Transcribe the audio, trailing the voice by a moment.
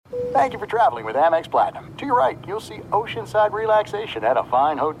Thank you for traveling with Amex Platinum. To your right, you'll see oceanside relaxation at a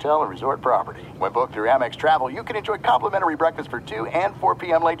fine hotel and resort property. When booked through Amex Travel, you can enjoy complimentary breakfast for 2 and 4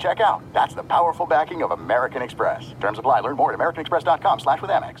 p.m. late checkout. That's the powerful backing of American Express. Terms apply. Learn more at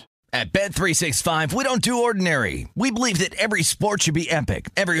americanexpress.com/withAmex. At Bet365, we don't do ordinary. We believe that every sport should be epic.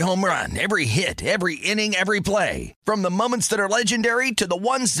 Every home run, every hit, every inning, every play. From the moments that are legendary to the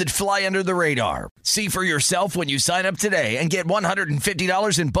ones that fly under the radar. See for yourself when you sign up today and get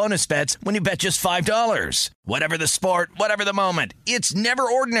 $150 in bonus bets when you bet just $5. Whatever the sport, whatever the moment, it's never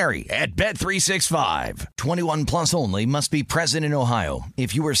ordinary at Bet365. 21 plus only. Must be present in Ohio.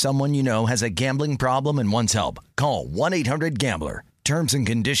 If you or someone you know has a gambling problem and wants help, call 1-800-GAMBLER. Terms and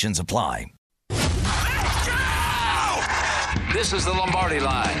conditions apply. This is the Lombardi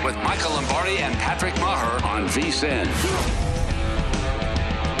Line with Michael Lombardi and Patrick Maher on VSiN.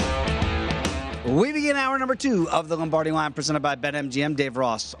 We begin hour number 2 of the Lombardi Line presented by BetMGM. Dave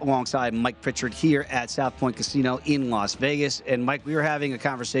Ross alongside Mike Pritchard here at South Point Casino in Las Vegas. And, Mike, we were having a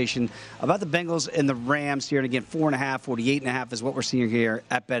conversation about the Bengals and the Rams here. And, again, 4.5, 48.5 is what we're seeing here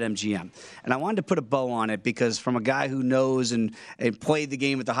at BetMGM. And I wanted to put a bow on it because from a guy who knows and played the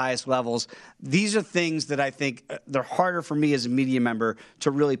game at the highest levels, these are things that I think they're harder for me as a media member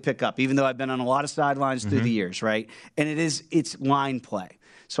to really pick up, even though I've been on a lot of sidelines through the years, right? And it's line play.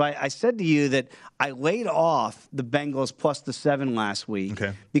 So I said to you that I laid off the Bengals plus the 7 last week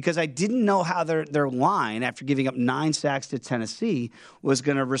because I didn't know how their line, after giving up 9 sacks to Tennessee, was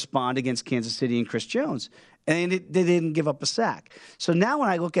going to respond against Kansas City and Chris Jones. And they didn't give up a sack. So now when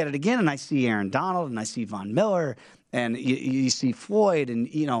I look at it again and I see Aaron Donald and I see Von Miller and you see Floyd and,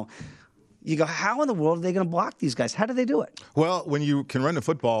 you go, how in the world are they going to block these guys? How do they do it? Well, when you can run the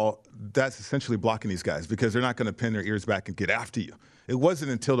football, that's essentially blocking these guys because they're not going to pin their ears back and get after you. It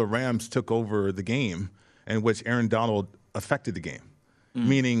wasn't until the Rams took over the game in which Aaron Donald affected the game,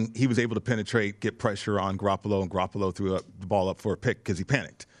 meaning he was able to penetrate, get pressure on Garoppolo, and Garoppolo threw the ball up for a pick because he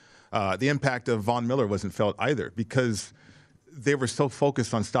panicked. The impact of Von Miller wasn't felt either because they were so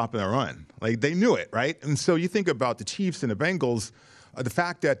focused on stopping the run. Like, they knew it, right? And so you think about the Chiefs and the Bengals, the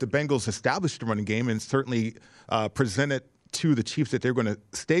fact that the Bengals established the running game and certainly presented to the Chiefs that they're going to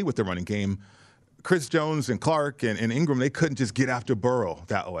stay with the running game. Chris Jones and Clark and Ingram, they couldn't just get after Burrow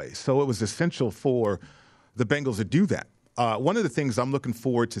that way. So it was essential for the Bengals to do that. One of the things I'm looking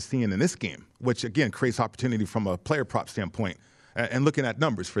forward to seeing in this game, which, again, creates opportunity from a player prop standpoint, and looking at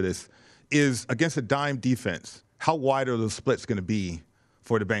numbers for this, is against a dime defense, how wide are those splits going to be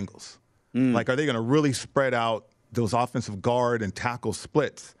for the Bengals? Like, are they going to really spread out those offensive guard and tackle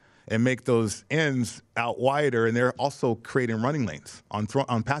splits and make those ends out wider? And they're also creating running lanes on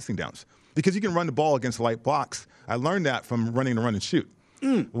passing downs. Because you can run the ball against light blocks. I learned that from running the run and shoot.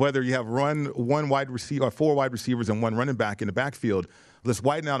 Whether you have one wide receiver or 4 wide receivers and 1 running back in the backfield, let's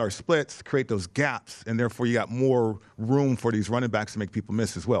widen out our splits, create those gaps, and therefore you got more room for these running backs to make people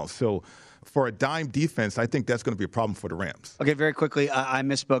miss as well. So for a dime defense, I think that's going to be a problem for the Rams. Okay, very quickly, I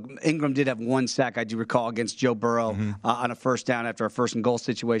misspoke. Ingram did have 1 sack, I do recall, against Joe Burrow on a first down after a first and goal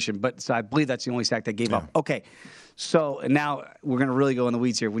situation. But so I believe that's the only sack they gave up. Okay. So now we're going to really go in the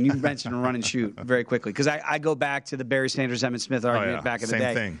weeds here. When you mentioned run and shoot very quickly, because I go back to the Barry Sanders, Emmitt Smith argument back in the day.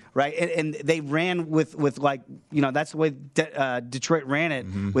 Same thing. Right? And they ran with like, that's the way Detroit ran it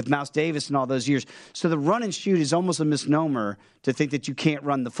with Mouse Davis and all those years. So the run and shoot is almost a misnomer to think that you can't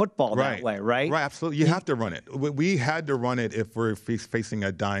run the football that way, right? Right, absolutely. You have to run it. We had to run it if we're facing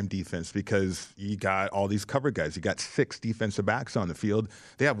a dime defense because you got all these cover guys. You got 6 defensive backs on the field.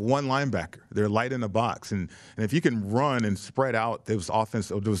 They have 1 linebacker. They're light in the box. And if you can run and spread out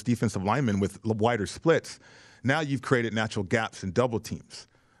those defensive linemen with wider splits, now you've created natural gaps and double teams.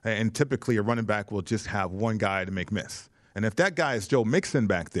 And typically a running back will just have 1 guy to make miss. And if that guy is Joe Mixon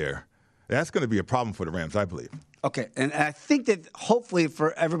back there, that's going to be a problem for the Rams, I believe. Okay, and I think that hopefully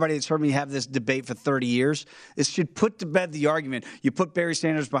for everybody that's heard me have this debate for 30 years, this should put to bed the argument. You put Barry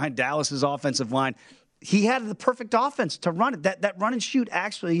Sanders behind Dallas's offensive line. He had the perfect offense to run it. That run and shoot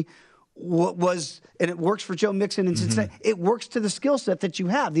actually was, and it works for Joe Mixon in Cincinnati. It works to the skill set that you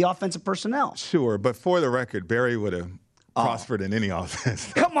have, the offensive personnel. Sure, but for the record, Barry would have prospered in any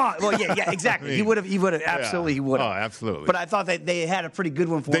offense. Come on. Well, yeah, exactly. He would have, absolutely, he would have. Oh, absolutely. But I thought that they had a pretty good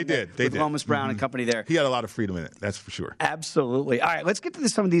one for him. They did. Lomas Brown and company there. He had a lot of freedom in it, that's for sure. Absolutely. All right, let's get to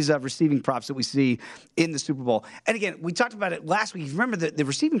some of these receiving props that we see in the Super Bowl. And again, we talked about it last week. You remember the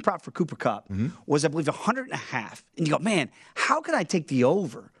receiving prop for Cooper Kupp was, I believe, 100.5. And you go, man, how can I take the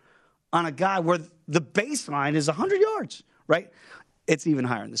over on a guy where the baseline is 100 yards, right? It's even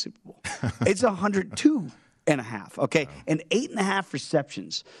higher in the Super Bowl. It's 102.5, okay? And 8.5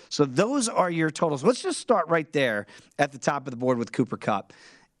 receptions. So those are your totals. Let's just start right there at the top of the board with Cooper Kupp.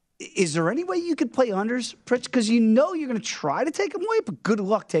 Is there any way you could play unders, Pritch? Because you know you're going to try to take him away, but good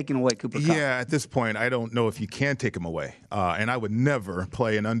luck taking away Cooper Kupp. Yeah, at this point, I don't know if you can take him away. And I would never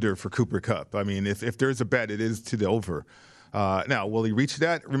play an under for Cooper Kupp. I mean, if there's a bet, it is to the over. Now, will he reach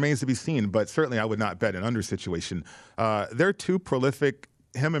that? Remains to be seen, but certainly I would not bet an under situation. They're too prolific.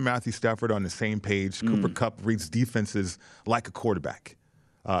 Him and Matthew Stafford on the same page. Cooper Kupp reads defenses like a quarterback.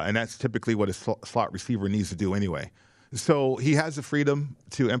 And that's typically what a slot receiver needs to do anyway. So he has the freedom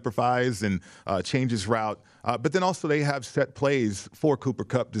to improvise and change his route. But then also they have set plays for Cooper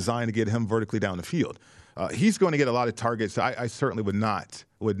Kupp designed to get him vertically down the field. He's going to get a lot of targets. I certainly would not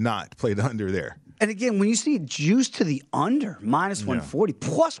play the under there. And again, when you see juice to the under, minus 140,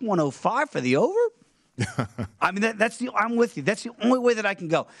 plus 105 for the over, I mean, I'm with you. That's the only way that I can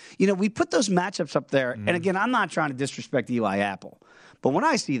go. You know, we put those matchups up there, and again, I'm not trying to disrespect Eli Apple. But when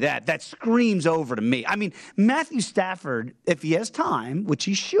I see that screams over to me. I mean, Matthew Stafford, if he has time, which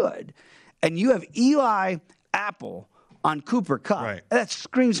he should, and you have Eli Apple on Cooper Kupp, that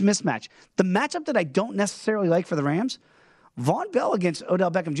screams mismatch. The matchup that I don't necessarily like for the Rams, Von Bell against Odell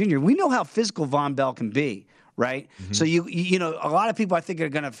Beckham Jr. We know how physical Von Bell can be, right? So you know, a lot of people I think are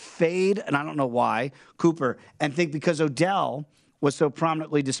going to fade, and I don't know why, Cooper, and think because Odell was so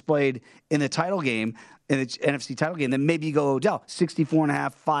prominently displayed in the title game, in the NFC title game, then maybe you go Odell,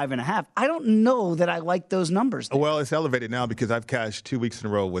 64.5, 5.5. I don't know that I like those numbers there. Well, it's elevated now because I've cashed 2 weeks in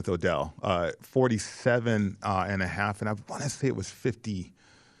a row with Odell, 47.5, and I want to say it was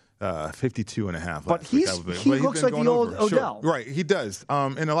 52.5. But he looks like the old Odell. Sure. Right, he does,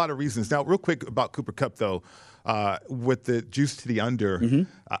 and a lot of reasons. Now, real quick about Cooper Kupp, though, with the juice to the under,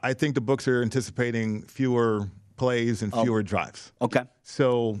 I think the books are anticipating fewer plays and fewer drives. Okay.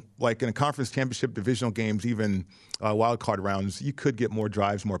 So, like in a conference championship, divisional games, even wild card rounds, you could get more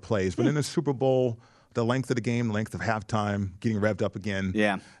drives, more plays. But in the Super Bowl, the length of the game, length of halftime, getting revved up again,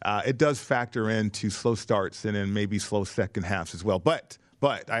 it does factor into slow starts and then maybe slow second halves as well. But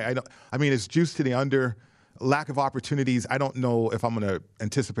I mean, it's juice to the under, lack of opportunities. I don't know if I'm going to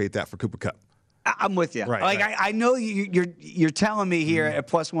anticipate that for Cooper Kupp. I'm with you. Right, like right. I know you're telling me here at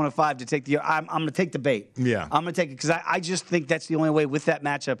plus 105 to take the. I'm going to take the bait. Yeah, I'm going to take it because I just think that's the only way with that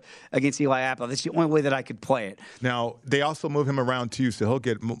matchup against Eli Apple. That's the only way that I could play it. Now they also move him around too, so he'll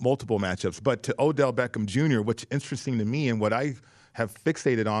get multiple matchups. But to Odell Beckham Jr., which is interesting to me, and what I have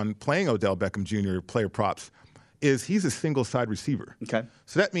fixated on playing Odell Beckham Jr. player props, is he's a single side receiver. Okay.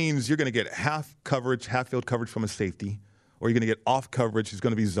 So that means you're going to get half field coverage from a safety. Or you're going to get off coverage, he's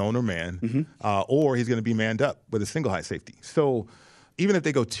going to be zone or man, or he's going to be manned up with a single high safety. So even if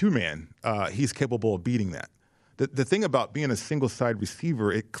they go two-man, he's capable of beating that. The thing about being a single-side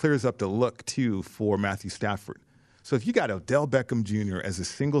receiver, it clears up the look, too, for Matthew Stafford. So if you got Odell Beckham Jr. as a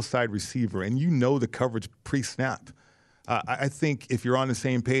single-side receiver and you know the coverage pre-snap, I think if you're on the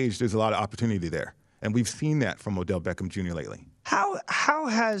same page, there's a lot of opportunity there. And we've seen that from Odell Beckham Jr. lately. How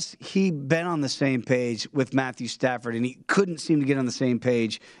has he been on the same page with Matthew Stafford and he couldn't seem to get on the same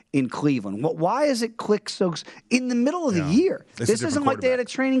page in Cleveland? Why is it click so in the middle of the year? This isn't like they had a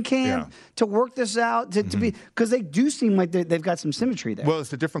training camp to work this out to be because they do seem like they've got some symmetry there. Well,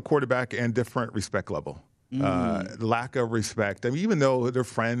 it's a different quarterback and different respect level. Lack of respect. I mean, even though they're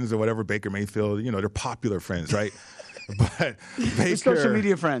friends or whatever, Baker Mayfield, they're popular friends, right? But Baker, social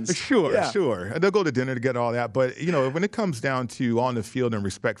media friends. Sure. And they'll go to dinner together, all that. But, when it comes down to on the field and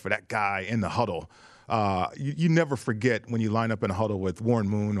respect for that guy in the huddle, you never forget when you line up in a huddle with Warren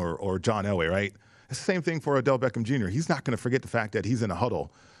Moon or John Elway, right? It's the same thing for Odell Beckham Jr. He's not going to forget the fact that he's in a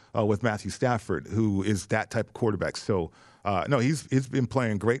huddle with Matthew Stafford, who is that type of quarterback. So, no, he's been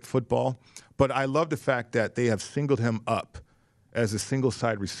playing great football. But I love the fact that they have singled him up as a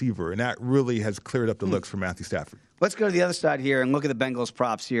single-side receiver, and that really has cleared up the looks for Matthew Stafford. Let's go to the other side here and look at the Bengals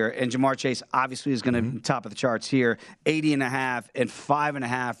props here. And Jamar Chase obviously is going to be top of the charts here, 80.5 and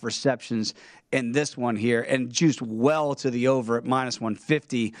 5.5 receptions in this one here, and juiced well to the over at minus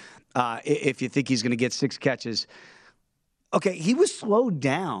 150 if you think he's going to get 6 catches. Okay, he was slowed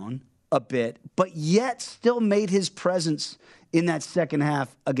down a bit, but yet still made his presence in that second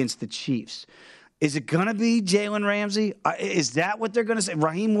half against the Chiefs. Is it going to be Jalen Ramsey? Is that what they're going to say?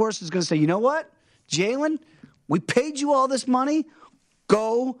 Raheem Morris is going to say, you know what, Jalen, we paid you all this money.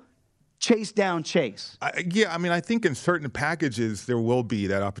 Go chase down Chase. I think in certain packages there will be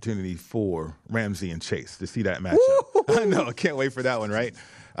that opportunity for Ramsey and Chase to see that matchup. I know, I can't wait for that one, right?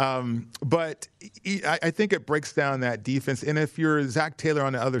 But I think it breaks down that defense. And if you're Zach Taylor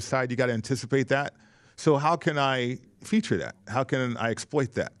on the other side, you got to anticipate that. So how can I feature that? How can I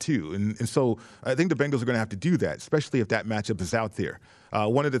exploit that too? And so I think the Bengals are going to have to do that, especially if that matchup is out there.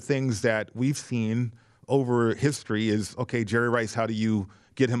 One of the things that we've seen over history is, okay, Jerry Rice, how do you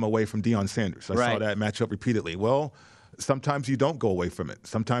get him away from Deion Sanders. I saw Right. that matchup repeatedly. Well, sometimes you don't go away from it.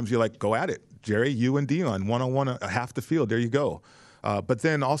 Sometimes you're like, go at it. Jerry, you and Deion, one-on-one, half the field. There you go. But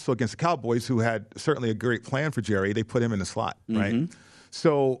then also against the Cowboys, who had certainly a great plan for Jerry, they put him in the slot, right?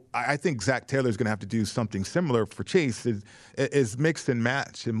 So I think Zach Taylor's going to have to do something similar for Chase, is mix and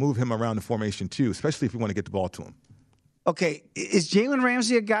match and move him around the formation too, especially if you want to get the ball to him. Okay, is Jalen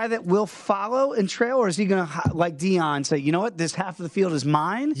Ramsey a guy that will follow and trail, or is he going to, like Deion, say, you know what, this half of the field is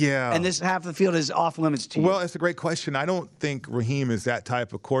mine, and this half of the field is off limits to you? Well, it's a great question. I don't think Raheem is that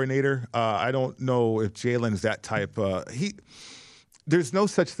type of coordinator. I don't know if Jalen's that type. There's no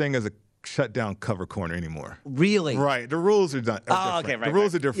such thing as a shutdown cover corner anymore. Really? Right. The rules are done. Okay, right. The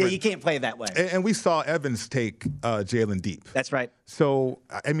rules are different. Yeah, you can't play that way. And we saw Evans take Jalen deep. That's right. So,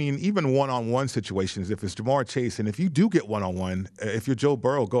 I mean, even one-on-one situations, if it's Jamar Chase, and if you do get one-on-one, if you're Joe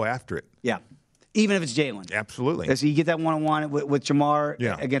Burrow, go after it. Yeah. Even if it's Jalen. Absolutely. So you get that one-on-one with Jamar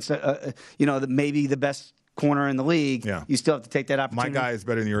against, maybe the best corner in the league. Yeah. You still have to take that opportunity. My guy is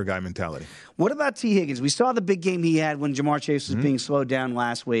better than your guy mentality. What about T. Higgins? We saw the big game he had when Jamar Chase was being slowed down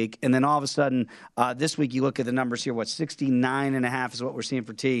last week. And then all of a sudden, this week, you look at the numbers here, 69.5 is what we're seeing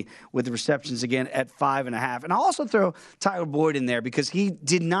for T, with the receptions again at 5.5. And I'll also throw Tyler Boyd in there because he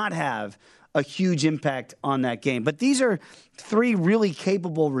did not have a huge impact on that game. But these are three really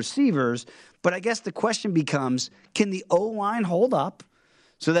capable receivers. But I guess the question becomes, can the O-line hold up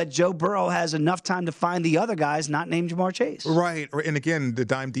so that Joe Burrow has enough time to find the other guys not named Jamar Chase? Right. And again, the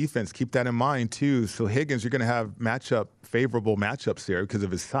dime defense, keep that in mind too. So Higgins, you're going to have favorable matchups there because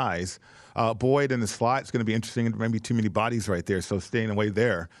of his size. Boyd in the slot is going to be interesting. Maybe too many bodies right there, so staying away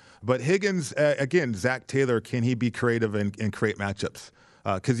there. But Higgins, again, Zach Taylor, can he be creative and create matchups?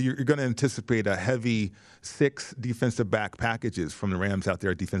 Because you're going to anticipate a heavy 6 defensive back packages from the Rams out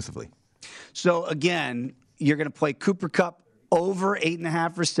there defensively. So, again, you're going to play Cooper Kupp over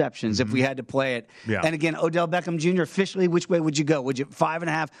 8.5 receptions if we had to play it. Yeah. And again, Odell Beckham Jr., officially, which way would you go? Would you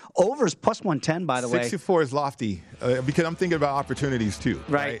 5.5? Over is plus 110, by the way. 64 is lofty because I'm thinking about opportunities too.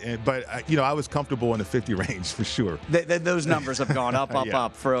 Right. But I was comfortable in the 50 range for sure. Those numbers have gone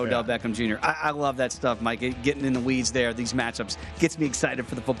up for Odell Beckham Jr. I love that stuff, Mike. Getting in the weeds there, these matchups, gets me excited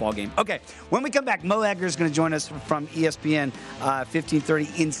for the football game. Okay, when we come back, Mo Egger is going to join us from ESPN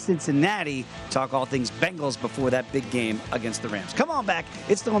 1530 in Cincinnati, talk all things Bengals before that big game against the Rams. Come on back.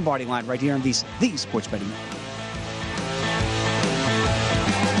 It's the Lombardi Line right here on the Sports Betting Network.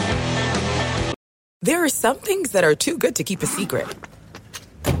 There are some things that are too good to keep a secret.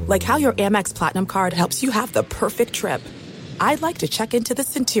 Like how your Amex Platinum card helps you have the perfect trip. I'd like to check into the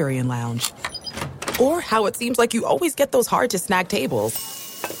Centurion Lounge. Or how it seems like you always get those hard-to-snag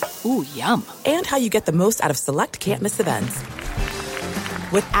tables. Ooh, yum. And how you get the most out of select can't-miss events.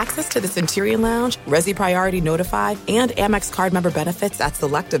 With access to the Centurion Lounge, Resi Priority Notify, and Amex card member benefits at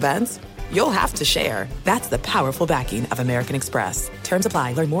select events, you'll have to share. That's the powerful backing of American Express. Terms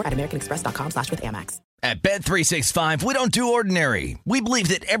apply. Learn more at americanexpress.com/withAmex. At Bet365, we don't do ordinary. We believe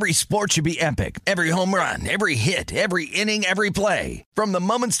that every sport should be epic. Every home run, every hit, every inning, every play. From the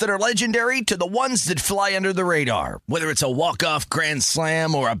moments that are legendary to the ones that fly under the radar. Whether it's a walk-off grand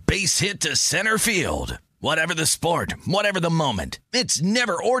slam or a base hit to center field. Whatever the sport, whatever the moment, it's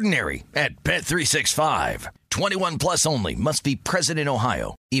never ordinary at Bet365. 21 plus only. Must be present in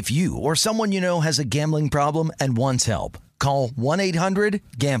Ohio. If you or someone you know has a gambling problem and wants help, call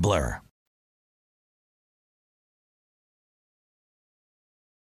 1-800-GAMBLER.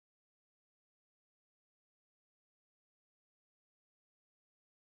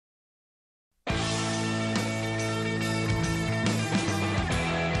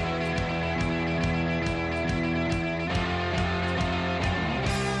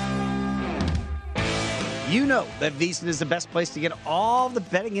 You know that VSiN is the best place to get all the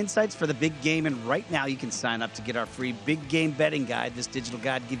betting insights for the big game. And right now you can sign up to get our free big game betting guide. This digital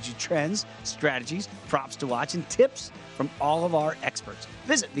guide gives you trends, strategies, props to watch, and tips from all of our experts.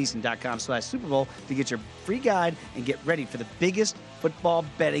 Visit VSiN.com/Super Bowl to get your free guide and get ready for the biggest football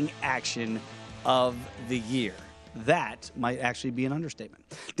betting action of the year. That might actually be an understatement.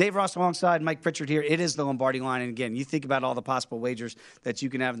 Dave Ross alongside Mike Pritchard here. It is the Lombardi Line. And again, you think about all the possible wagers that you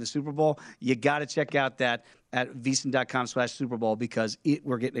can have in the Super Bowl. You got to check out that at VSiN.com/Super Bowl because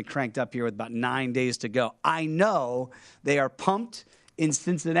we're getting it cranked up here with about 9 days to go. I know they are pumped in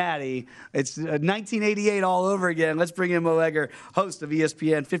Cincinnati. It's 1988 all over again. Let's bring in Mo Egger, host of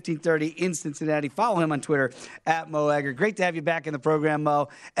ESPN 1530 in Cincinnati. Follow him on Twitter at Mo Egger. Great to have you back in the program, Mo.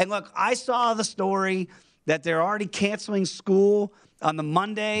 And look, I saw the story that they're already canceling school on the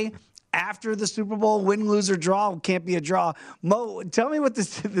Monday after the Super Bowl. Win, lose, or draw can't be a draw. Mo, tell me what the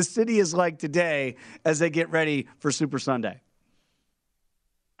city is like today as they get ready for Super Sunday.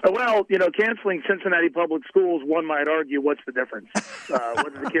 Well, canceling Cincinnati public schools, one might argue, what's the difference,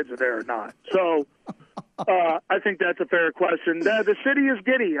 whether the kids are there or not. So I think that's a fair question. The city is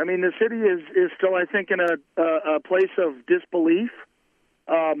giddy. I mean, the city is still, I think, in a place of disbelief.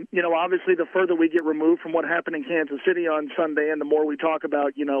 Obviously, the further we get removed from what happened in Kansas City on Sunday and the more we talk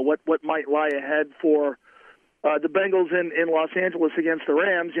about, what might lie ahead for the Bengals in Los Angeles against the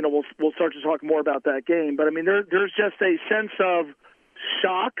Rams, we'll start to talk more about that game. But, I mean, there's just a sense of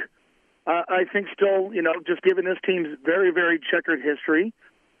shock, I think still, just given this team's very, very checkered history,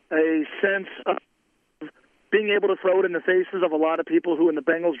 a sense of being able to throw it in the faces of a lot of people who in the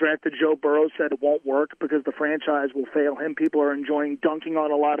Bengals drafted Joe Burrow said it won't work because the franchise will fail him. People are enjoying dunking on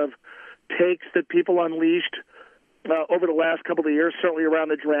a lot of takes that people unleashed over the last couple of years, certainly around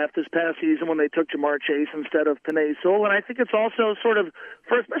the draft this past season when they took Jamar Chase instead of Penei Sewell. And I think it's also sort of,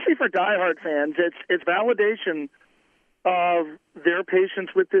 especially for diehard fans, it's validation of their patience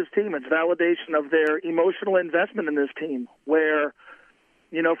with this team. It's validation of their emotional investment in this team where,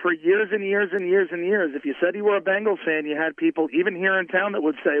 for years and years and years and years, if you said you were a Bengals fan, you had people even here in town that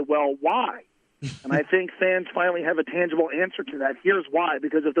would say, well, why? And I think fans finally have a tangible answer to that. Here's why.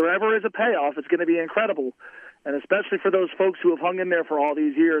 Because if there ever is a payoff, it's going to be incredible. And especially for those folks who have hung in there for all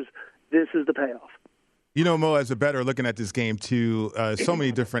these years, this is the payoff. Mo, as a bettor, looking at this game, too, so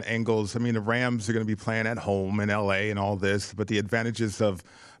many different angles. I mean, the Rams are going to be playing at home in L.A. and all this, but the advantages of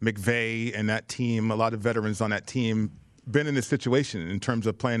McVay and that team, a lot of veterans on that team, been in this situation in terms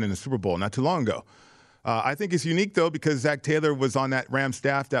of playing in the Super Bowl not too long ago. I think it's unique, though, because Zach Taylor was on that Rams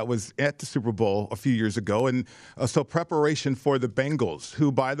staff that was at the Super Bowl a few years ago. And so preparation for the Bengals,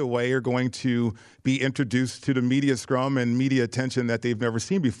 who, by the way, are going to be introduced to the media scrum and media attention that they've never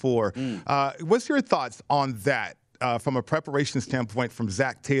seen before. What's your thoughts on that from a preparation standpoint from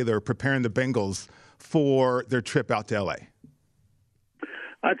Zach Taylor preparing the Bengals for their trip out to L.A.?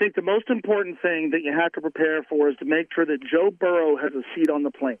 I think the most important thing that you have to prepare for is to make sure that Joe Burrow has a seat on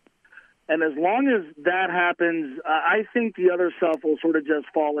the plane. And as long as that happens, I think the other stuff will sort of just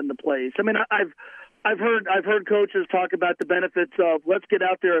fall into place. I mean, I've heard coaches talk about the benefits of let's get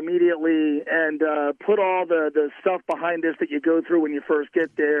out there immediately and put all the stuff behind us that you go through when you first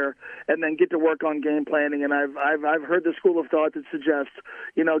get there, and then get to work on game planning. And I've heard the school of thought that suggests,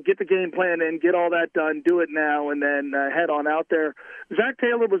 get the game plan in, get all that done, do it now, and then head on out there. Zach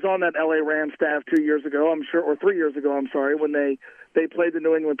Taylor was on that LA Rams staff 2 years ago, I'm sure, or 3 years ago, I'm sorry, when they played the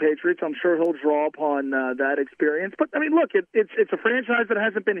New England Patriots. I'm sure he'll draw upon that experience. But, I mean, look, it's a franchise that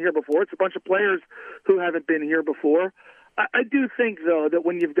hasn't been here before. It's a bunch of players who haven't been here before. I do think, though, that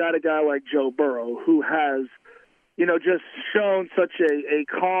when you've got a guy like Joe Burrow who has, just shown such a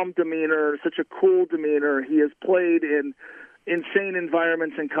calm demeanor, such a cool demeanor, he has played in insane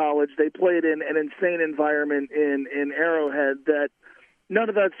environments in college. They played in an insane environment in Arrowhead that none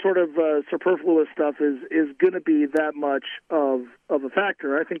of that sort of superfluous stuff is going to be that much of a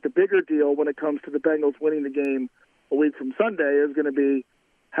factor. I think the bigger deal when it comes to the Bengals winning the game a week from Sunday is going to be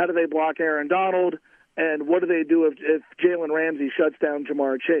how do they block Aaron Donald and what do they do if Jalen Ramsey shuts down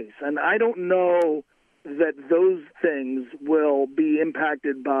Jamar Chase. And I don't know that those things will be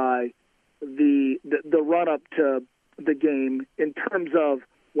impacted by the run-up to the game in terms of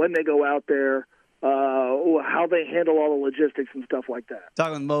when they go out there, how they handle all the logistics and stuff like that.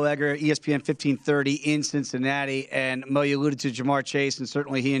 Talking with Mo Egger, ESPN 1530 in Cincinnati. And Mo, you alluded to Jamar Chase, and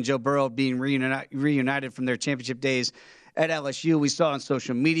certainly he and Joe Burrow being reunited from their championship days at LSU. We saw on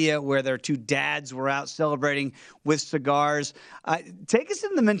social media where their two dads were out celebrating with cigars. Take us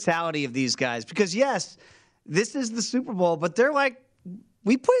in the mentality of these guys, because, yes, this is the Super Bowl, but they're like,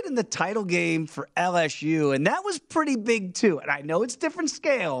 we played in the title game for LSU, and that was pretty big too. And I know it's different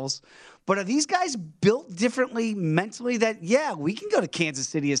scales, but are these guys built differently mentally that, yeah, we can go to Kansas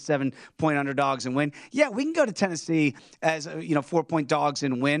City as 7-point underdogs and win? Yeah, we can go to Tennessee as 4-point dogs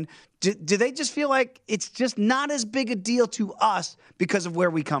and win. Do they just feel like it's just not as big a deal to us because of where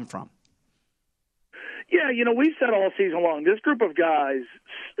we come from? Yeah, we've said all season long, this group of guys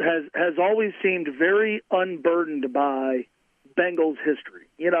has always seemed very unburdened by Bengals history,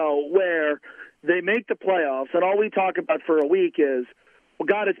 where they make the playoffs, and all we talk about for a week is, well,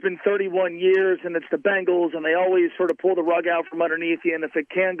 God, it's been 31 years, and it's the Bengals, and they always sort of pull the rug out from underneath you, and if it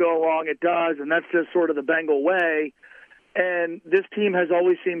can go wrong, it does, and that's just sort of the Bengal way. And this team has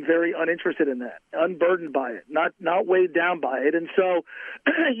always seemed very uninterested in that, unburdened by it, not weighed down by it. And so,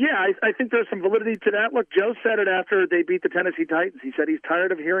 yeah, I think there's some validity to that. Look, Joe said it after they beat the Tennessee Titans. He said he's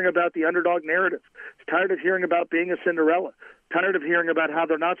tired of hearing about the underdog narrative. He's tired of hearing about being a Cinderella, tired of hearing about how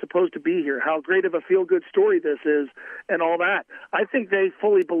they're not supposed to be here, how great of a feel-good story this is, and all that. I think they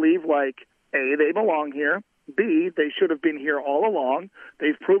fully believe, like, A, they belong here, B, they should have been here all along.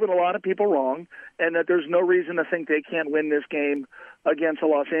 They've proven a lot of people wrong, and that there's no reason to think they can't win this game against the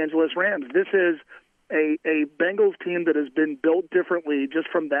Los Angeles Rams. This is a Bengals team that has been built differently just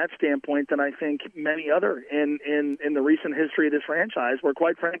from that standpoint than I think many other in the recent history of this franchise, where,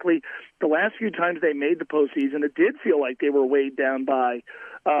 quite frankly, the last few times they made the postseason, it did feel like they were weighed down by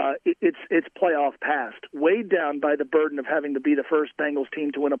its playoff past, weighed down by the burden of having to be the first Bengals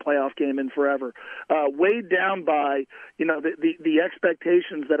team to win a playoff game in forever, weighed down by the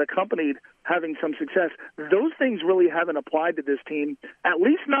expectations that accompanied having some success. Those things really haven't applied to this team, at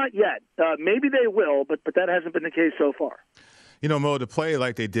least not yet. Maybe they will, but that hasn't been the case so far. Mo, to play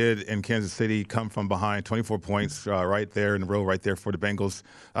like they did in Kansas City, come from behind, 24 points right there in a row right there for the Bengals.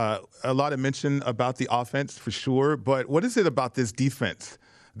 A lot of mention about the offense for sure, but what is it about this defense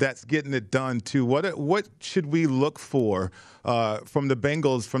that's getting it done too? What should we look for from the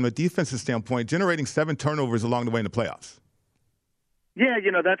Bengals from a defensive standpoint, generating 7 turnovers along the way in the playoffs? Yeah,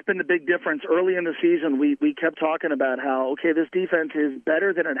 that's been the big difference. Early in the season, we kept talking about how, okay, this defense is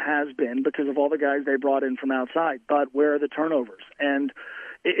better than it has been because of all the guys they brought in from outside, but where are the turnovers? And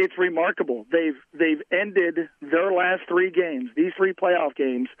it's remarkable. They've ended their last 3 games, these 3 playoff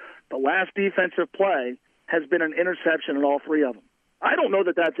games, the last defensive play has been an interception in all 3 of them. I don't know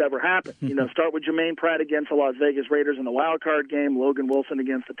that that's ever happened. Start with Jermaine Pratt against the Las Vegas Raiders in the wild card game, Logan Wilson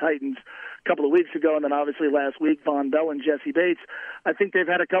against the Titans a couple of weeks ago, and then obviously last week, Von Bell and Jesse Bates. I think they've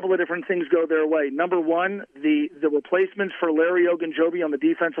had a couple of different things go their way. Number one, the replacements for Larry Ogunjobi on the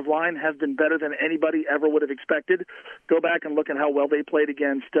defensive line have been better than anybody ever would have expected. Go back and look at how well they played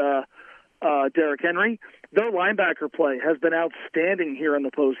against Derrick Henry. Their linebacker play has been outstanding here in the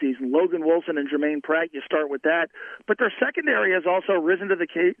postseason. Logan Wilson and Jermaine Pratt, you start with that. But their secondary has also risen to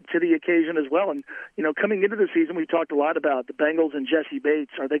the occasion as well. And, coming into the season, we talked a lot about the Bengals and Jesse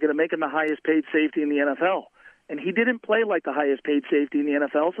Bates. Are they going to make him the highest paid safety in the NFL? And he didn't play like the highest paid safety in the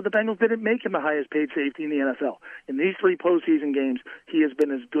NFL, so the Bengals didn't make him the highest paid safety in the NFL. In these 3 postseason games, he has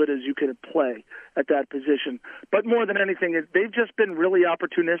been as good as you could play at that position. But more than anything, they've just been really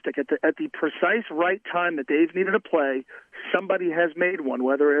opportunistic. At the precise right time that they've needed to play, somebody has made one,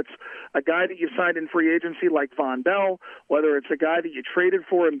 whether it's a guy that you signed in free agency like Von Bell, whether it's a guy that you traded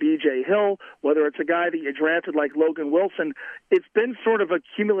for in B.J. Hill, whether it's a guy that you drafted like Logan Wilson. It's been sort of a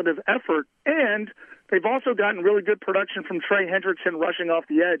cumulative effort, and they've also gotten really good production from Trey Hendrickson rushing off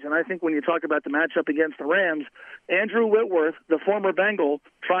the edge. And I think when you talk about the matchup against the Rams, Andrew Whitworth, the former Bengal,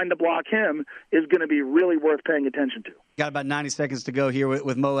 trying to block him is going to be really worth paying attention to. Got about 90 seconds to go here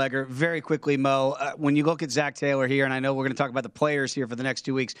with Mo Egger. Very quickly, Mo, when you look at Zach Taylor here, and I know we're going to talk about the players here for the next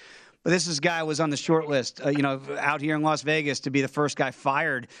 2 weeks, but this guy was on the short list, out here in Las Vegas to be the first guy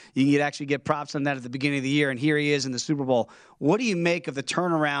fired. You can actually get props on that at the beginning of the year, and here he is in the Super Bowl. What do you make of the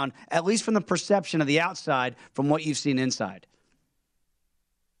turnaround, at least from the perception of the outside, from what you've seen inside?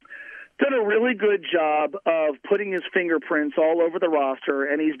 Done a really good job of putting his fingerprints all over the roster,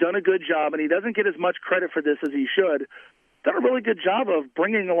 and he's done a good job, and he doesn't get as much credit for this as he should. Done a really good job of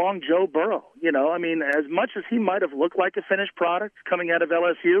bringing along Joe Burrow. As much as he might have looked like a finished product coming out of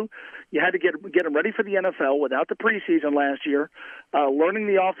LSU, you had to get him ready for the NFL without the preseason last year, learning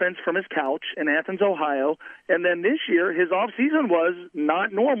the offense from his couch in Athens, Ohio. And then this year, his offseason was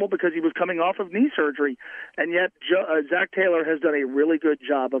not normal because he was coming off of knee surgery. And yet, Zach Taylor has done a really good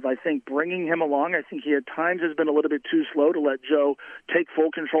job of, I think, bringing him along. I think he at times has been a little bit too slow to let Joe take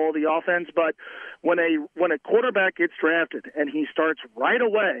full control of the offense. But when a quarterback gets drafted and he starts right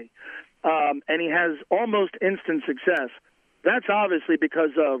away, and he has almost instant success, that's obviously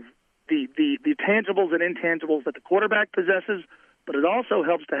because of the tangibles and intangibles that the quarterback possesses, but it also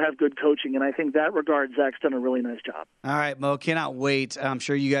helps to have good coaching, and I think that regard, Zach's done a really nice job. All right, Mo, cannot wait. I'm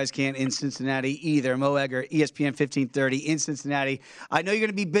sure you guys can't in Cincinnati either. Mo Egger, ESPN 1530 in Cincinnati. I know you're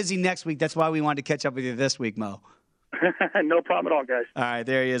going to be busy next week. That's why we wanted to catch up with you this week, Mo. No problem at all, guys. All right,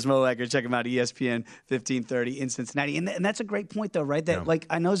 there he is, Mo Egger. Check him out, ESPN 1530 in Cincinnati. And that's a great point, though, right? That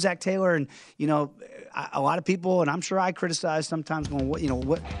I know Zach Taylor, and a lot of people, and I'm sure I criticize sometimes when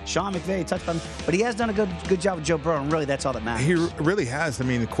what Sean McVay touched on, but he has done a good job with Joe Burrow, and really that's all that matters. He really has.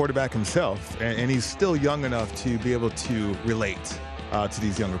 The quarterback himself, and he's still young enough to be able to relate to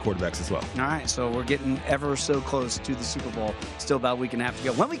these younger quarterbacks as well. All right, so we're getting ever so close to the Super Bowl. Still about a week and a half to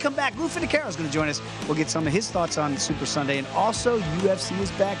go. When we come back, Lou Finicaro is going to join us. We'll get some of his thoughts on Super Sunday, and also UFC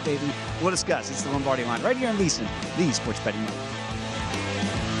is back, baby. We'll discuss. It's the Lombardi Line right here on VSiN, the Sports Betting Network.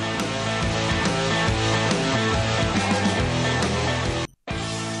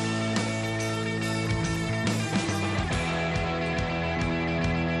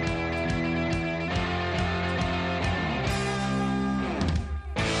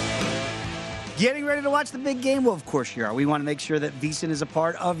 Getting ready to watch the big game? Well, of course you are. We want to make sure that VSiN is a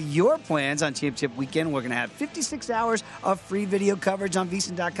part of your plans on Championship Weekend. We're going to have 56 hours of free video coverage on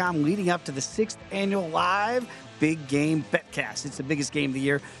VSiN.com leading up to the 6th annual live Big Game Betcast. It's the biggest game of the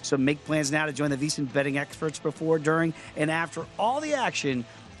year, so make plans now to join the VSiN betting experts before, during, and after all the action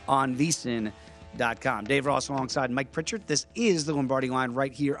on VSiN.com. Dave Ross alongside Mike Pritchard. This is the Lombardi Line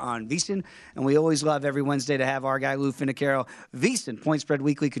right here on VSiN, and we always love every Wednesday to have our guy Lou Finicaro, VSiN Point Spread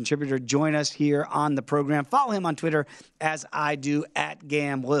Weekly contributor, join us here on the program. Follow him on Twitter as I do at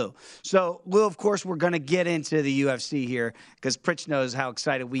GamLou. So, Lou, of course, we're going to get into the UFC here because Pritch knows how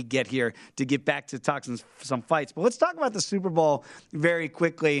excited we get here to get back to talking some fights. But let's talk about the Super Bowl very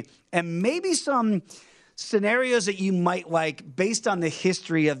quickly and maybe some scenarios that you might like based on the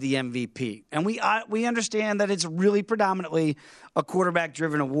history of the MVP. And we understand that it's really predominantly a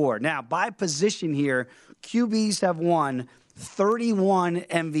quarterback-driven award. Now, by position here, QBs have won 31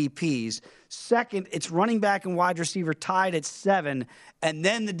 MVPs. Second, it's running back and wide receiver tied at 7, and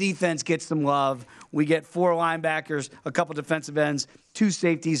then the defense gets some love. We get 4 linebackers, a couple defensive ends, 2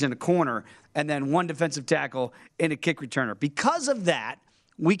 safeties, and a corner, and then 1 defensive tackle and a kick returner. Because of that,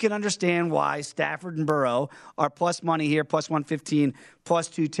 we can understand why Stafford and Burrow are plus money here, plus 115, plus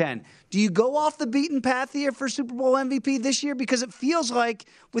 210. Do you go off the beaten path here for Super Bowl MVP this year? Because it feels like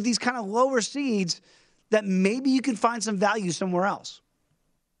with these kind of lower seeds that maybe you can find some value somewhere else.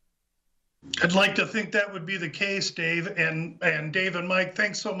 I'd like to think that would be the case, Dave. And Dave and Mike,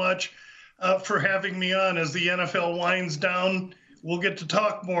 thanks so much for having me on. As the NFL winds down, we'll get to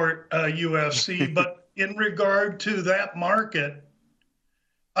talk more UFC. But in regard to that market,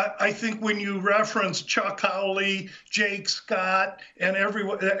 I think when you reference Chuck Howley, Jake Scott, and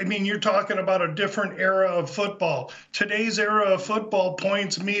everyone, I mean, you're talking about a different era of football. Today's era of football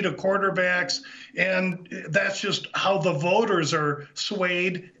points me to quarterbacks, and that's just how the voters are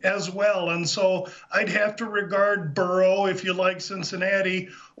swayed as well. And so I'd have to regard Burrow, if you like Cincinnati,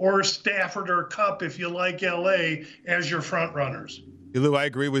 or Stafford or Kupp, if you like LA, as your front runners. Lou, I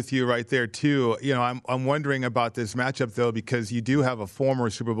agree with you right there, too. You know, I'm wondering about this matchup, though, because you do have a former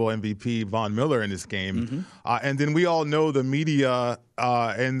Super Bowl MVP, Von Miller, in this game. Mm-hmm. And then we all know the media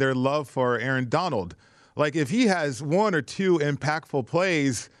and their love for Aaron Donald. Like, if he has 1 or 2 impactful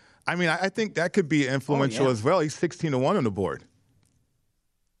plays, I mean, I think that could be influential as well. He's 16-1 on the board.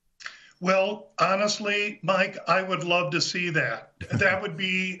 Well, honestly, Mike, I would love to see that. That would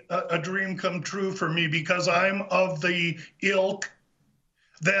be a dream come true for me, because I'm of the ilk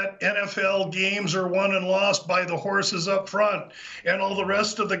that NFL games are won and lost by the horses up front, and all the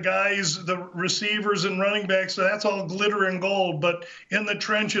rest of the guys, the receivers and running backs, that's all glitter and gold, but in the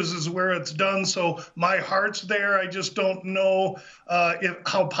trenches is where it's done. So my heart's there. I just don't know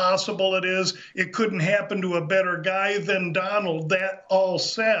how possible it is. It couldn't happen to a better guy than Donald. That all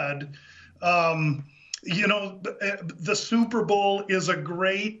said, you know, the Super Bowl is a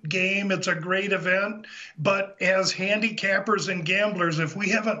great game. It's a great event. But as handicappers and gamblers, if we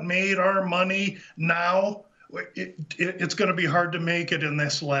haven't made our money now, it's going to be hard to make it in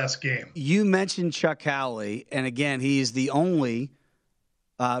this last game. You mentioned Chuck Howley, and again, he is the only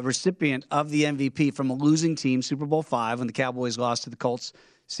recipient of the MVP from a losing team, Super Bowl V, when the Cowboys lost to the Colts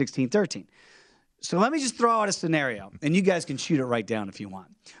 16-13. So let me just throw out a scenario, and you guys can shoot it right down if you want.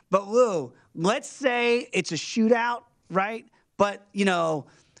 But, Lou, let's say it's a shootout, right? But, you know,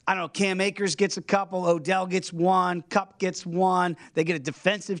 I don't know, Cam Akers gets a couple, Odell gets 1, Kupp gets 1, they get a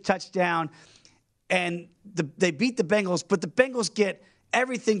defensive touchdown, and they beat the Bengals, but the Bengals get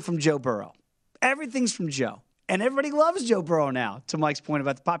everything from Joe Burrow. Everything's from Joe. And everybody loves Joe Burrow now, to Mike's point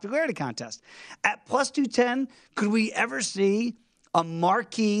about the popularity contest. At plus 210, could we ever see a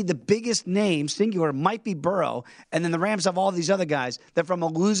marquee, the biggest name, singular, might be Burrow, and then the Rams have all these other guys, that from a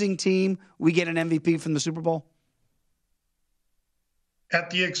losing team, we get an MVP from the Super Bowl? At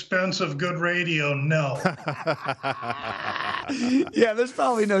the expense of good radio, no. Yeah, there's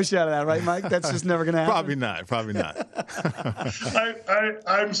probably no shot of that, right, Mike? That's just never going to happen. Probably not.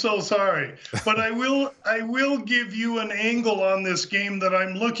 I'm so sorry. But I will give you an angle on this game that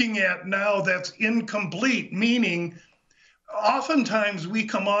I'm looking at now that's incomplete, meaning oftentimes we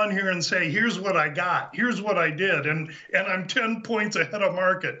come on here and say, here's what I got, here's what I did, and I'm 10 points ahead of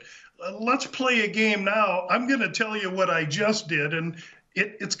market. Let's play a game now. I'm going to tell you what I just did, and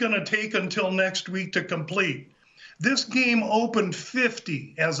it's going to take until next week to complete. This game opened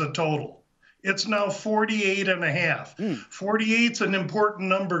 50 as a total. It's now 48.5. 48's an important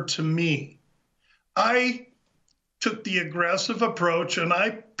number to me. I took the aggressive approach, and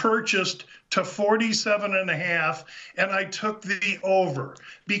I purchased to 47.5, and I took the over,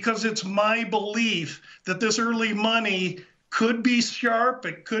 because it's my belief that this early money could be sharp,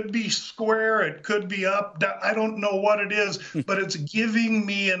 it could be square, it could be up, down. I don't know what it is, but it's giving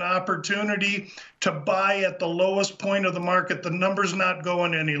me an opportunity to buy at the lowest point of the market. The number's not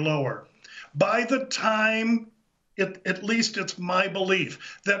going any lower. By the time, at least it's my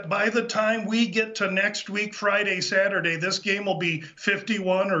belief, that by the time we get to next week, Friday, Saturday, this game will be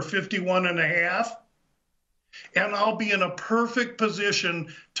 51 or 51 and a half, and I'll be in a perfect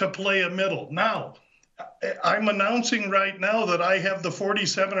position to play a middle. Now, I'm announcing right now that I have the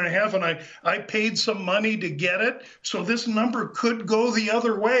 47 and a half, and I paid some money to get it. So this number could go the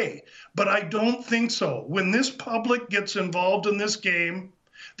other way, but I don't think so. When this public gets involved in this game,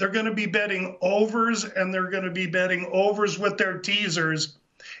 they're going to be betting overs, and they're going to be betting overs with their teasers,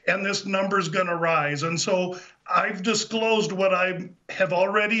 and this number's going to rise. And so I've disclosed what I have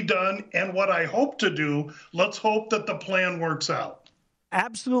already done and what I hope to do. Let's hope that the plan works out.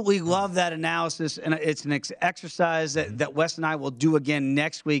 Absolutely love that analysis, and it's an exercise that Wes and I will do again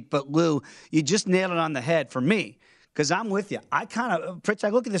next week. But, Lou, you just nailed it on the head for me, because I'm with you. I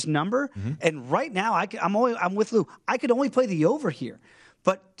look at this number, and right now I'm with Lou. I could only play the over here.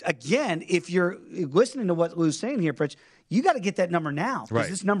 But, again, if you're listening to what Lou's saying here, Pritch, you got to get that number now, because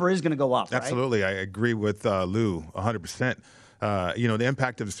this number is going to go up. Absolutely. Right? I agree with Lou 100%. The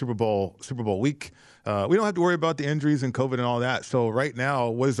impact of the Super Bowl week. We don't have to worry about the injuries and COVID and all that. So right now,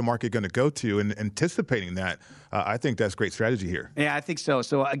 what is the market going to go to? And anticipating that, I think that's great strategy here. Yeah, I think so.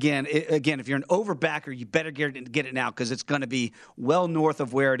 So again, if you're an overbacker, you better get it now, because it's going to be well north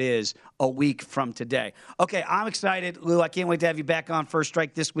of where it is a week from today. Okay, I'm excited, Lou. I can't wait to have you back on First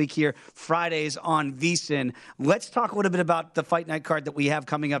Strike this week here, Fridays on VSiN. Let's talk a little bit about the fight night card that we have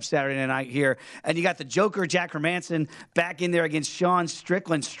coming up Saturday night here. And you got the Joker, Jack Hermansson, back in there against Sean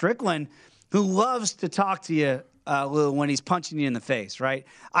Strickland. Strickland, who loves to talk to you, Lou, when he's punching you in the face, right?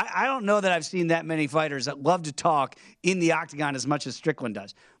 I don't know that I've seen that many fighters that love to talk in the octagon as much as Strickland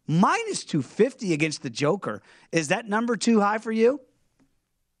does. Minus 250 against the Joker. Is that number too high for you?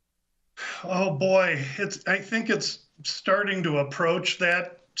 Oh, boy. I think it's starting to approach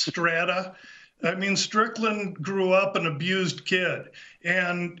that strata. I mean, Strickland grew up an abused kid.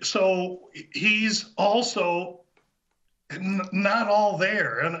 And so he's also not all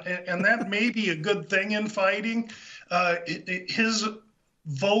there, and that may be a good thing in fighting. His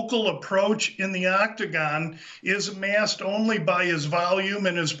vocal approach in the octagon is masked only by his volume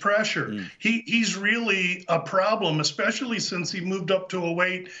and his pressure. He's really a problem, especially since he moved up to a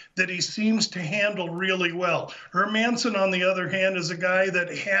weight that he seems to handle really well. Hermansson, on the other hand, is a guy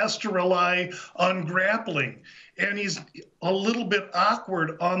that has to rely on grappling, and he's a little bit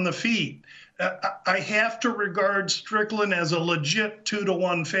awkward on the feet. I have to regard Strickland as a legit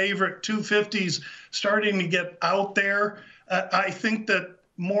 2-1 favorite. 250's starting to get out there. I think that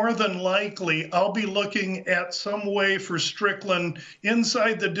more than likely I'll be looking at some way for Strickland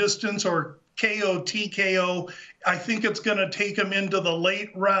inside the distance or KO, TKO. I think it's going to take him into the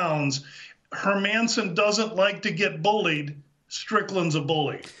late rounds. Hermansson doesn't like to get bullied. Strickland's a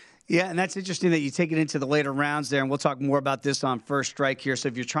bully. Yeah, and that's interesting that you take it into the later rounds there, and we'll talk more about this on First Strike here. So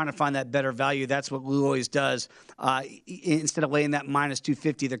if you're trying to find that better value, that's what Lou always does. Instead of laying that minus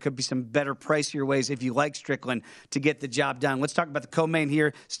 250, there could be some better pricier ways if you like Strickland to get the job done. Let's talk about the co-main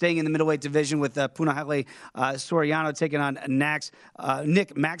here, staying in the middleweight division with Punahele Soriano taking on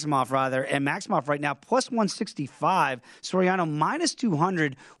Nick Maximov, rather. And Maximov right now plus 165, Soriano minus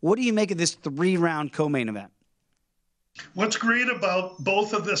 200. What do you make of this 3-round co-main event? What's great about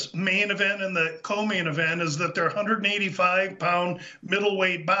both of this main event and the co-main event is that they're 185-pound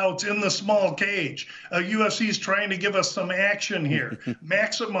middleweight bouts in the small cage. UFC is trying to give us some action here.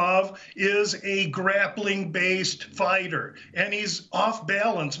 Maximov is a grappling-based fighter, and he's off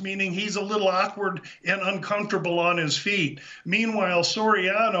balance, meaning he's a little awkward and uncomfortable on his feet. Meanwhile,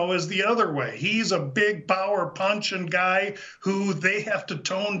 Soriano is the other way. He's a big power punching guy who they have to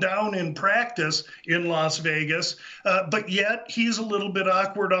tone down in practice in Las Vegas. But yet he's a little bit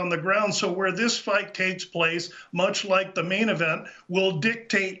awkward on the ground. So where this fight takes place, much like the main event, will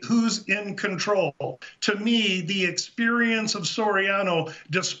dictate who's in control. To me, the experience of Soriano,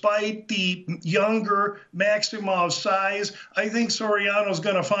 despite the younger Maximov size, I think Soriano's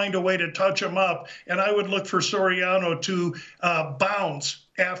going to find a way to touch him up. And I would look for Soriano to bounce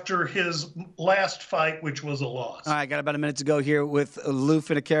after his last fight, which was a loss. All right, got about a minute to go here with Lou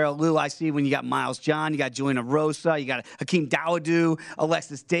Finicaro. Lou, I see when you got Miles John, you got Joanna Rosa, you got Hakeem Dawodu,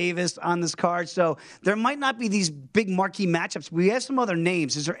 Alexis Davis on this card. So there might not be these big marquee matchups. We have some other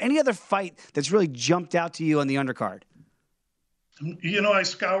names. Is there any other fight that's really jumped out to you on the undercard? You know, I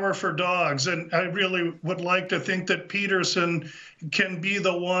scour for dogs, and I really would like to think that Peterson can be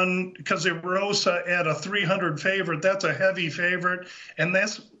the one, because Erosa at a 300 favorite, that's a heavy favorite, and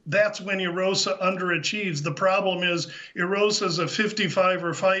that's when Erosa underachieves. The problem is Erosa's a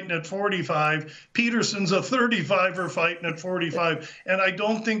 55er fighting at 45. Peterson's a 35er fighting at 45, and I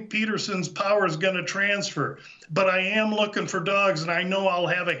don't think Peterson's power is going to transfer. But I am looking for dogs, and I know I'll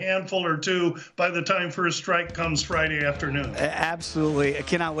have a handful or two by the time First Strike comes Friday afternoon. Absolutely. I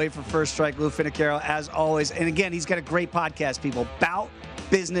cannot wait for First Strike. Lou Finicaro, as always. And again, he's got a great podcast, people. Bout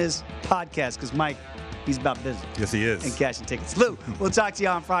Business Podcast, because Mike, he's about business. Yes, he is. And cashing tickets. Lou, we'll talk to you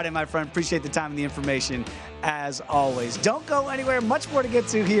on Friday, my friend. Appreciate the time and the information, as always. Don't go anywhere. Much more to get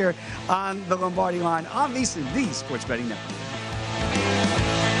to here on the Lombardi Line on VSiN, the Sports Betting Network.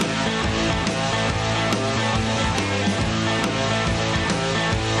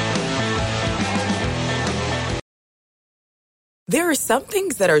 There are some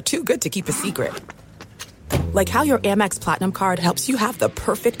things that are too good to keep a secret. Like how your Amex Platinum card helps you have the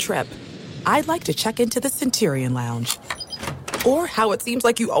perfect trip. I'd like to check into the Centurion Lounge. Or how it seems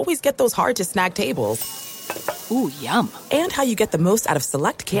like you always get those hard-to-snag tables. Ooh, yum. And how you get the most out of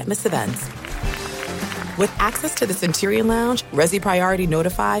select can't-miss events. With access to the Centurion Lounge, Resi Priority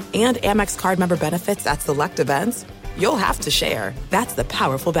Notify, and Amex card member benefits at select events, you'll have to share. That's the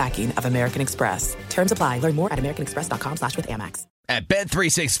powerful backing of American Express. Terms apply. Learn more at americanexpress.com/withAmex. At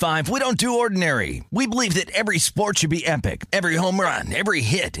Bet365, we don't do ordinary. We believe that every sport should be epic. Every home run, every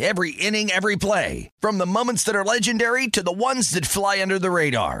hit, every inning, every play. From the moments that are legendary to the ones that fly under the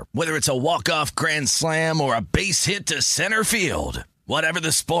radar. Whether it's a walk-off grand slam or a base hit to center field. Whatever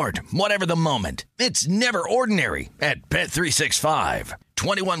the sport, whatever the moment. It's never ordinary at Bet365.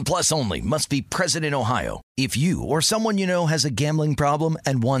 21 plus only. Must be present in Ohio. If you or someone you know has a gambling problem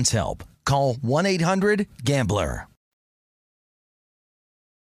and wants help, call 1-800-GAMBLER.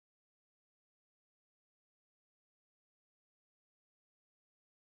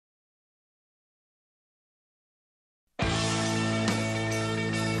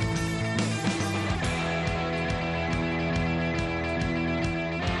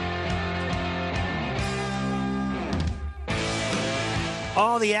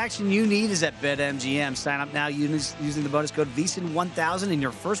 All the action you need is at BetMGM. Sign up now using the bonus code VSiN1000, and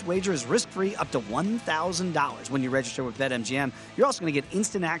your first wager is risk-free up to $1,000 when you register with BetMGM. You're also going to get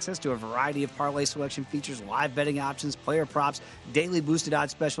instant access to a variety of parlay selection features, live betting options, player props, daily boosted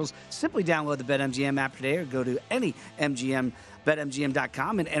odds specials. Simply download the BetMGM app today or go to any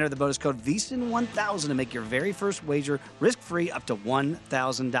BetMGM.com and enter the bonus code VSiN1000 to make your very first wager risk-free up to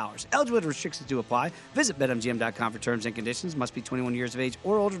 $1,000. Eligibility restrictions do apply. Visit BetMGM.com for terms and conditions. Must be 21 years of age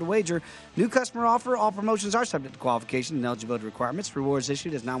or older to wager. New customer offer. All promotions are subject to qualification and eligibility requirements. Rewards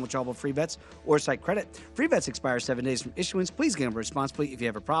issued as non-withdrawable free bets or site credit. Free bets expire 7 days from issuance. Please gamble responsibly. If you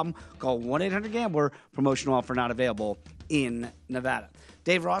have a problem, call 1-800-GAMBLER. Promotional offer not available in Nevada.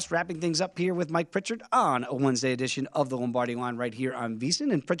 Dave Ross wrapping things up here with Mike Pritchard on a Wednesday edition of the Lombardi Line right here on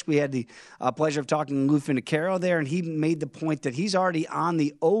VSiN. And Pritch, we had the pleasure of talking to Lou Finicaro there, and he made the point that he's already on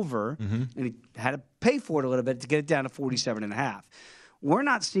the over, and he had to pay for it a little bit to get it down to 47.5. We're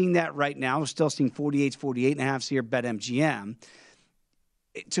not seeing that right now. We're still seeing 48.5 here at BetMGM.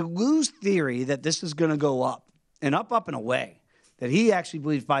 To Lou's theory that this is going to go up and and away, that he actually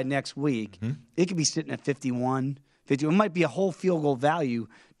believes by next week it could be sitting at 51. It might be a whole field goal value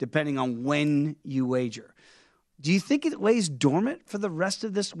depending on when you wager. Do you think it lays dormant for the rest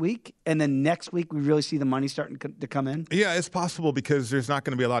of this week, and then next week we really see the money starting to come in? Yeah, it's possible because there's not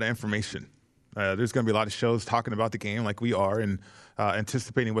going to be a lot of information. There's going to be a lot of shows talking about the game like we are and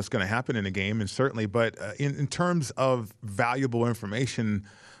anticipating what's going to happen in the game, and certainly. But in terms of valuable information,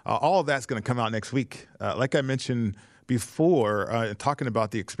 all of that's going to come out next week. Like I mentioned before, talking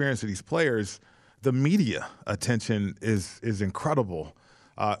about the experience of these players, the media attention is incredible,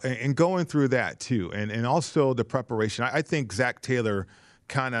 and going through that too, and also the preparation. I think Zach Taylor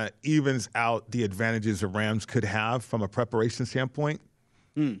kind of evens out the advantages the Rams could have from a preparation standpoint.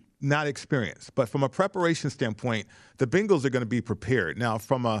 Not experience, but from a preparation standpoint, the Bengals are going to be prepared. Now,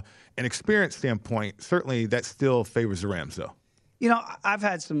 from an experience standpoint, certainly that still favors the Rams, though. You know, I've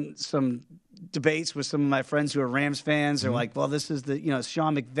had some debates with some of my friends who are Rams fans. They're like, well, this is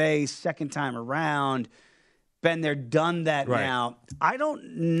Sean McVay's second time around. Been there, done that now. I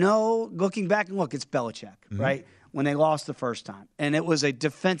don't know. Looking back and it's Belichick, right? When they lost the first time. And it was a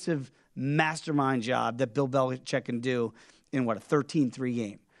defensive mastermind job that Bill Belichick can do in, a 13-3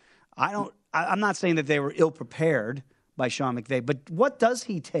 game. I'm not saying that they were ill-prepared by Sean McVay, but what does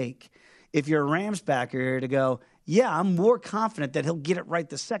he take if you're a Rams backer here to go, yeah, I'm more confident that he'll get it right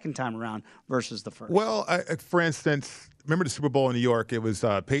the second time around versus the first? Well, for instance, remember the Super Bowl in New York? It was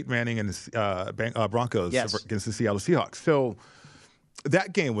Peyton Manning and the Broncos against the Seattle Seahawks. So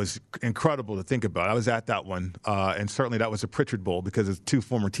That game was incredible to think about. I was at that one, and certainly that was a Pritchard Bowl because it's two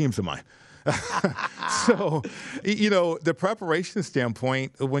former teams of mine. So, the preparation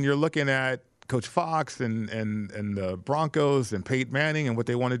standpoint, when you're looking at Coach Fox and the Broncos and Peyton Manning and what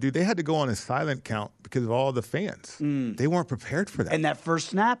they want to do, they had to go on a silent count because of all the fans. They weren't prepared for that. And that first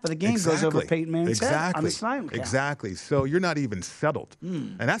snap of the game goes over Peyton Manning's head on the silent count. Exactly. So you're not even settled.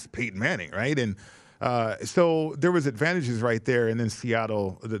 And that's Peyton Manning, right? And so there was advantages right there. And then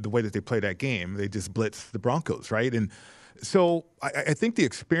Seattle, the way that they played that game, they just blitzed the Broncos, right? And so I think the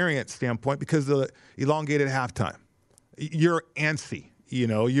experience standpoint, because of the elongated halftime, you're antsy.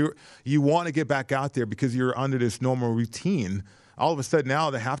 You want to get back out there because you're under this normal routine. All of a sudden now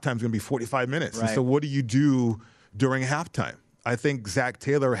the halftime is going to be 45 minutes. Right. And so what do you do during halftime? I think Zach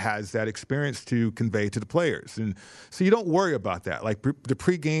Taylor has that experience to convey to the players. And so you don't worry about that. Like the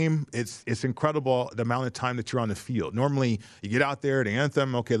pregame, it's incredible the amount of time that you're on the field. Normally you get out there, the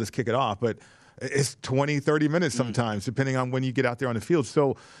anthem, okay, let's kick it off. But it's 20, 30 minutes sometimes, depending on when you get out there on the field.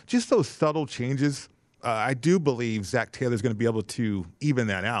 So just those subtle changes, I do believe Zach Taylor's going to be able to even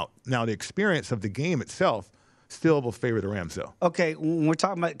that out. Now, the experience of the game itself still will favor the Rams, though. Okay, when we're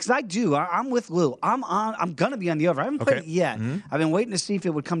talking about, because I'm with Lou. I'm going to be on the over. I haven't played it yet. I've been waiting to see if it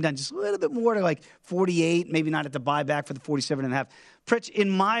would come down just a little bit more to like 48, maybe not at the buyback for the 47.5. Pritch, in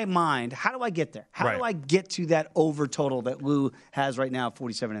my mind, how do I get there? How do I get to that over total that Lou has right now,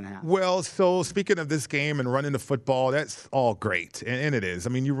 47.5? Well, so speaking of this game and running the football, that's all great, and it is. I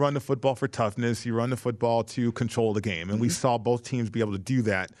mean, you run the football for toughness. You run the football to control the game, and we saw both teams be able to do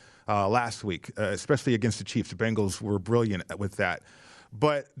that last week, especially against the Chiefs. The Bengals were brilliant with that.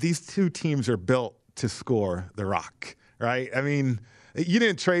 But these two teams are built to score the rock, right? I mean, you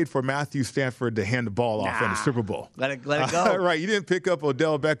didn't trade for Matthew Stafford to hand the ball off in the Super Bowl. Let it go. Right. You didn't pick up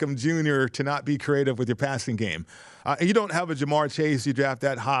Odell Beckham Jr. to not be creative with your passing game. And you don't have a Jamar Chase you draft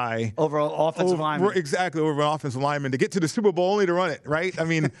that high. Over an offensive lineman. Exactly, over an offensive lineman to get to the Super Bowl only to run it, right? I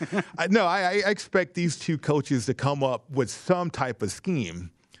mean, I expect these two coaches to come up with some type of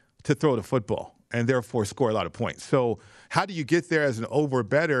scheme to throw the football and therefore score a lot of points. So how do you get there as an over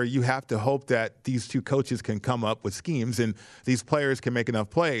better? You have to hope that these two coaches can come up with schemes and these players can make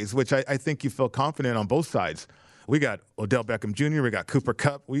enough plays, which I think you feel confident on both sides. We got Odell Beckham Jr., we got Cooper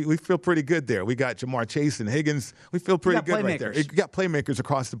Kupp. We feel pretty good there. We got Jamar Chase and Higgins. We feel pretty good right there. You got playmakers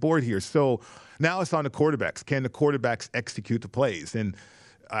across the board here. So now it's on the quarterbacks. Can the quarterbacks execute the plays? And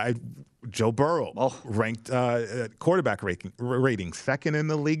Joe Burrow ranked quarterback rating second in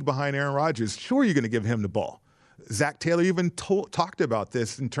the league behind Aaron Rodgers. Sure, you're going to give him the ball. Zach Taylor even talked about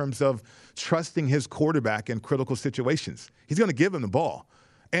this in terms of trusting his quarterback in critical situations. He's going to give him the ball.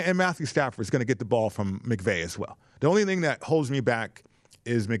 And Matthew Stafford is going to get the ball from McVay as well. The only thing that holds me back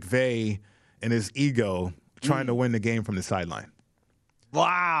is McVay and his ego trying to win the game from the sideline.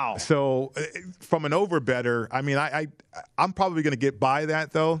 Wow. So from an over better, I mean, I'm probably going to get by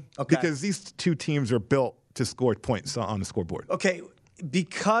that, though, because these two teams are built to score points on the scoreboard. Okay,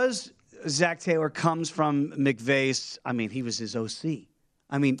 because Zach Taylor comes from McVay's, I mean, he was his OC.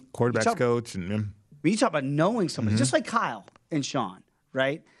 I mean, quarterback's coach. And you talk about knowing somebody, just like Kyle and Sean,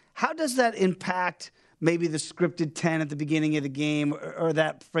 right? How does that impact maybe the scripted 10 at the beginning of the game or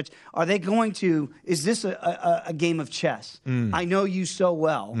that, are they going to, is this a game of chess? I know you so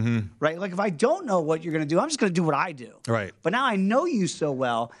well, right? Like if I don't know what you're going to do, I'm just going to do what I do. Right. But now I know you so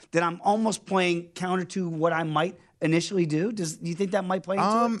well that I'm almost playing counter to what I might initially do. Do you think that might play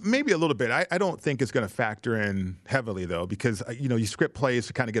into it? Maybe a little bit. I don't think it's going to factor in heavily, though, because, you script plays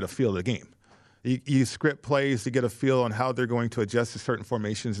to kind of get a feel of the game. You script plays to get a feel on how they're going to adjust to certain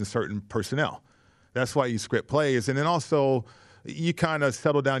formations and certain personnel. That's why you script plays. And then also you kind of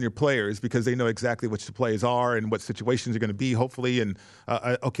settle down your players because they know exactly which the plays are and what situations are going to be, hopefully. And,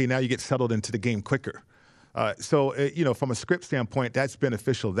 now you get settled into the game quicker. So from a script standpoint, that's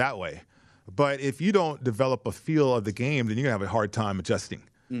beneficial that way. But if you don't develop a feel of the game, then you're going to have a hard time adjusting.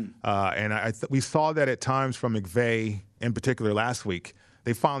 And we saw that at times from McVay, in particular last week.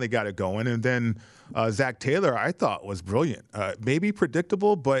 They finally got it going. And then Zach Taylor, I thought, was brilliant. Maybe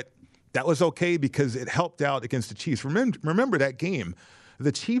predictable, but that was okay because it helped out against the Chiefs. Remember that game.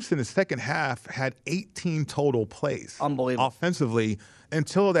 The Chiefs in the second half had 18 total plays. Unbelievable. Offensively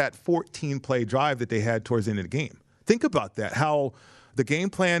until that 14-play drive that they had towards the end of the game. Think about that, how the game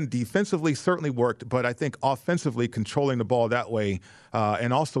plan defensively certainly worked, but I think offensively controlling the ball that way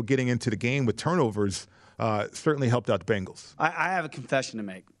and also getting into the game with turnovers certainly helped out the Bengals. I have a confession to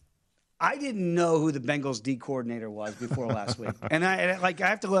make. I didn't know who the Bengals D coordinator was before last week, and I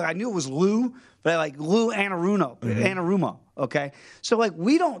have to look. I knew it was Lou, but Lou Anarumo. Okay, so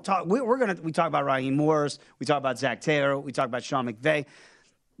we don't talk. We talk about Raheem Morris. We talk about Zach Taylor. We talk about Sean McVay.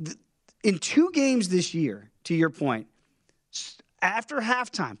 In 2 games this year, to your point, after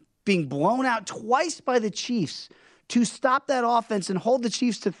halftime, being blown out twice by the Chiefs, to stop that offense and hold the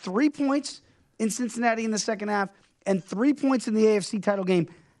Chiefs to 3 points in Cincinnati in the second half and 3 points in the AFC title game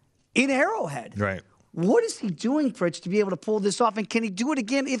in Arrowhead. Right. What is he doing, Fritz, to be able to pull this off? And can he do it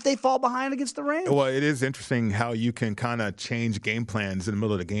again if they fall behind against the Rams? Well, it is interesting how you can kind of change game plans in the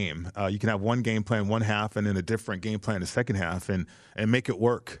middle of the game. You can have one game plan one half and then a different game plan the second half and make it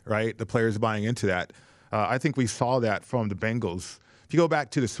work, right? The players buying into that. I think we saw that from the Bengals. If you go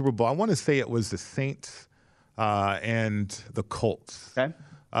back to the Super Bowl, I want to say it was the Saints and the Colts. Okay.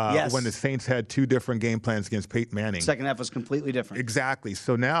 Yes. When the Saints had 2 different game plans against Peyton Manning. Second half was completely different. Exactly.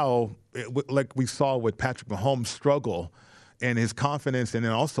 So now, like we saw with Patrick Mahomes struggle and his confidence and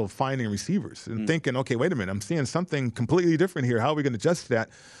then also finding receivers and thinking, okay, wait a minute, I'm seeing something completely different here. How are we going to adjust to that?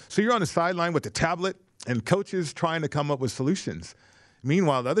 So you're on the sideline with the tablet and coaches trying to come up with solutions.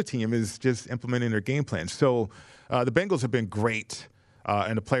 Meanwhile, the other team is just implementing their game plan. So the Bengals have been great.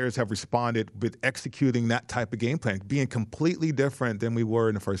 And the players have responded with executing that type of game plan, being completely different than we were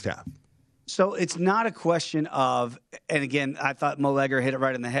in the first half. So it's not a question of, and again, I thought Mo Egger hit it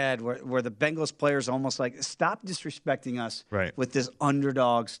right in the head, where the Bengals players almost stop disrespecting us with this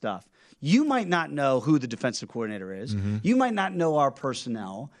underdog stuff. You might not know who the defensive coordinator is. Mm-hmm. You might not know our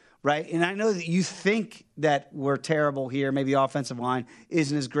personnel, right? And I know that you think that we're terrible here. Maybe the offensive line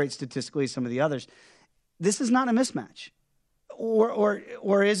isn't as great statistically as some of the others. This is not a mismatch.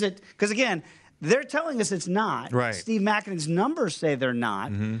 Or is it? Because, again, they're telling us it's not. Right. Steve Makinen's numbers say they're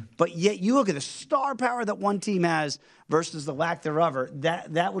not. Mm-hmm. But yet you look at the star power that one team has versus the lack thereof.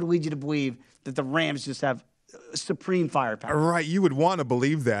 That would lead you to believe that the Rams just have supreme firepower. Right. You would want to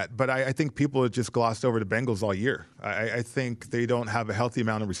believe that. But I think people have just glossed over the Bengals all year. I think they don't have a healthy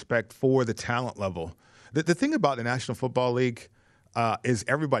amount of respect for the talent level. The thing about the National Football League is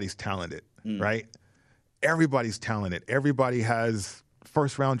everybody's talented, right? Everybody's talented. Everybody has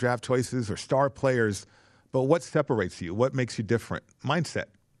first-round draft choices or star players. But what separates you? What makes you different? Mindset.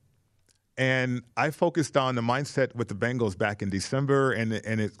 And I focused on the mindset with the Bengals back in December, and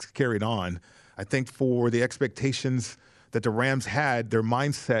it's carried on. I think for the expectations that the Rams had, their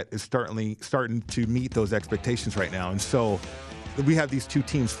mindset is starting to meet those expectations right now. And so we have these 2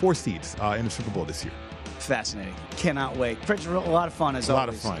 teams, 4 seeds in the Super Bowl this year. Fascinating. Cannot wait. Fritz, a lot of fun as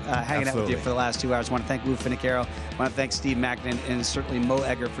always. A lot of fun. Hanging out with you for the last 2 hours. I want to thank Lou Finicaro. I want to thank Steve Makinen and certainly Mo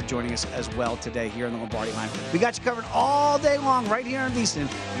Egger for joining us as well today here on the Lombardi Line. We got you covered all day long right here on VSiN,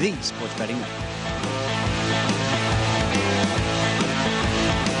 the Sports Betting Network.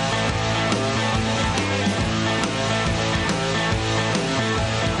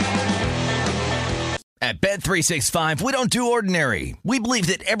 At Bet365, we don't do ordinary. We believe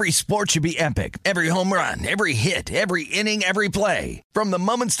that every sport should be epic. Every home run, every hit, every inning, every play. From the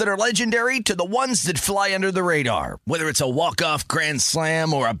moments that are legendary to the ones that fly under the radar. Whether it's a walk-off grand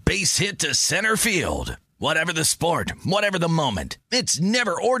slam or a base hit to center field. Whatever the sport, whatever the moment. It's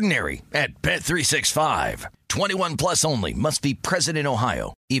never ordinary at Bet365. 21 plus only. Must be present in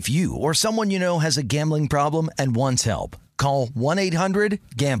Ohio. If you or someone you know has a gambling problem and wants help, call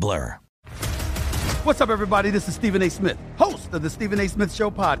 1-800-GAMBLER. What's up, everybody? This is Stephen A. Smith, host of the Stephen A. Smith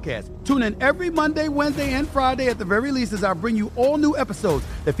Show podcast. Tune in every Monday, Wednesday, and Friday at the very least as I bring you all new episodes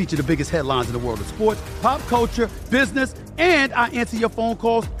that feature the biggest headlines in the world of sports, pop culture, business, and I answer your phone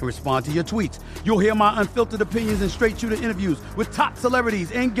calls and respond to your tweets. You'll hear my unfiltered opinions and straight-shooter interviews with top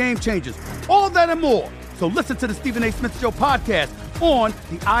celebrities and game changers. All that and more. So listen to the Stephen A. Smith Show podcast on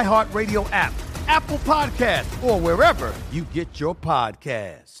the iHeartRadio app, Apple Podcasts, or wherever you get your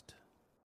podcast.